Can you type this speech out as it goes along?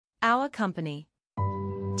Our company,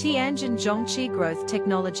 Tianjin ZhongQi Growth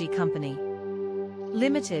Technology Company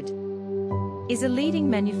Limited, is a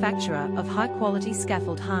leading manufacturer of high-quality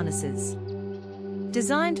scaffold harnesses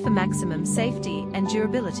designed for maximum safety and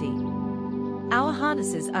durability. Our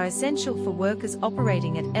harnesses are essential for workers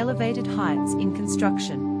operating at elevated heights in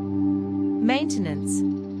construction, maintenance,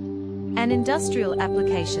 and industrial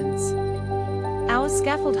applications. Our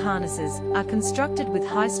scaffold harnesses are constructed with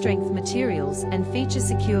high-strength materials and feature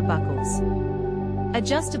secure buckles,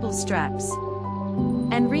 adjustable straps,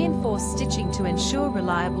 and reinforced stitching to ensure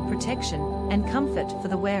reliable protection and comfort for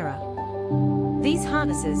the wearer. These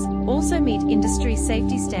harnesses also meet industry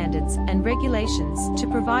safety standards and regulations to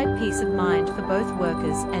provide peace of mind for both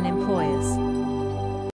workers and employers.